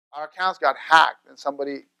our accounts got hacked and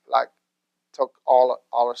somebody like took all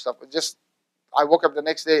our stuff. It just, I woke up the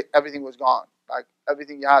next day, everything was gone. Like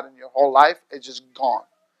everything you had in your whole life, it's just gone.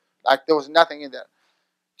 Like there was nothing in there.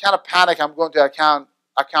 Kind of panic. I'm going to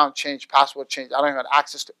account change, password change. I don't even have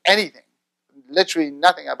access to anything. Literally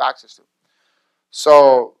nothing I have access to.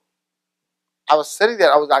 So I was sitting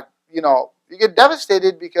there. I was like, you know, you get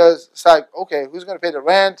devastated because it's like, okay, who's going to pay the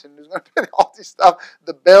rent and who's going to pay all this stuff,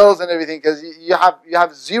 the bills and everything? Because you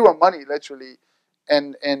have zero money literally,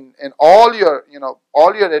 and all your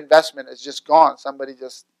all your investment is just gone. Somebody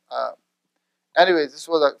just. Anyways, this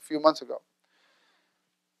was a few months ago.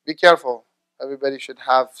 Be careful. Everybody should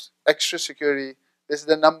have extra security. This is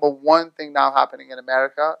the #1 thing now happening in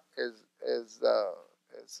America is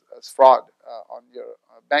fraud on your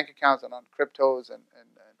bank accounts and on cryptos and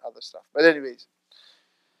other stuff. But anyways,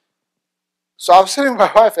 so I was sitting with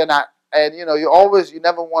my wife and you know, you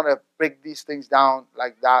never want to break these things down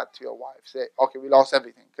like that to your wife. Say, okay, we lost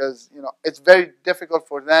everything, because you know it's very difficult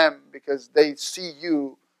for them because they see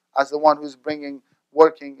you as the one who's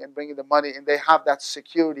working and bringing the money, and they have that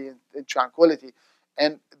security and tranquility,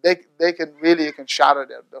 and they can really, you can shatter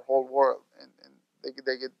their whole world, and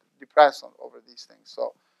they get depressed over these things.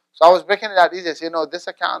 So I was breaking it out easy. I said, you know,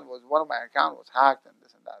 one of my accounts was hacked and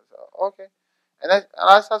this and that. So okay, and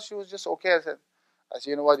I thought she was just okay. I said,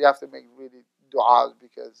 you know what, you have to make really du'as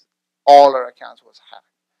because all her accounts was hacked.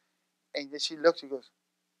 And then she looked, she goes,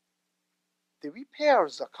 did we pay our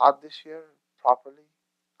zakat this year properly?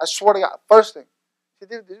 I swear to God, first thing, she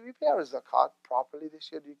said, did we pay our zakat properly this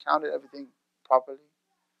year? Did you counted everything properly?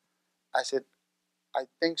 I said, I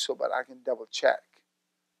think so, but I can double check.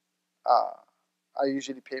 I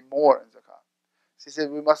usually pay more in zakat. She said,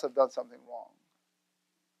 we must have done something wrong.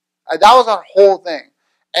 And that was our whole thing.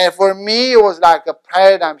 And for me, it was like a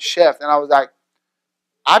paradigm shift. And I was like,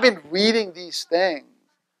 I've been reading these things,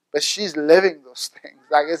 but she's living those things.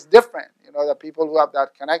 Like, it's different, you know, the people who have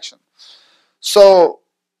that connection. So,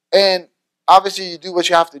 and obviously you do what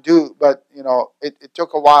you have to do, but, you know, it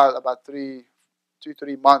took a while, about 3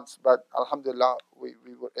 months, but alhamdulillah, we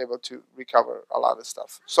were able to recover a lot of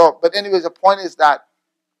stuff. So, but anyways, the point is that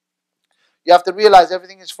you have to realize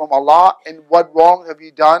everything is from Allah, and what wrong have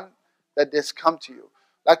you done that this come to you?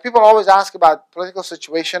 Like, people always ask about political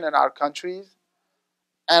situation in our countries,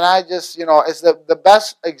 and I just, you know, it's the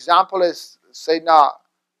best example is Sayyidina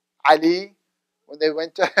Ali, when they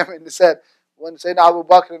went to him and they said, when Sayyidina Abu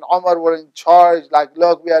Bakr and Umar were in charge, like,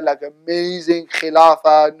 look, we had like amazing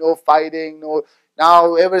khilafah, no fighting, no.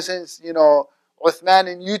 Now, ever since, you know, Uthman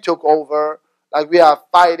and you took over, like, we have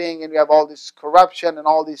fighting and we have all this corruption and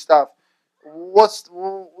all this stuff. What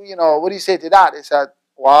do you say to that? He said,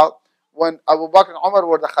 well, when Abu Bakr and Umar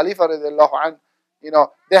were the Khalifa, you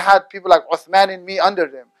know, they had people like Uthman and me under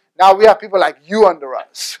them. Now we have people like you under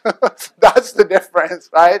us. That's the difference,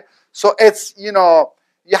 right? So it's, you know,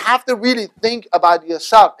 you have to really think about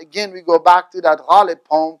yourself. Again, we go back to that Ghalib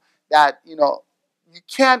poem that, you know, you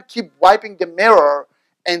can't keep wiping the mirror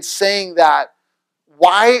and saying that,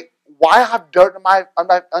 why have dirt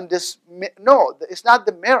on this? No, it's not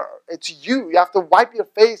the mirror. It's you. You have to wipe your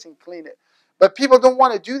face and clean it. But people don't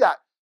want to do that.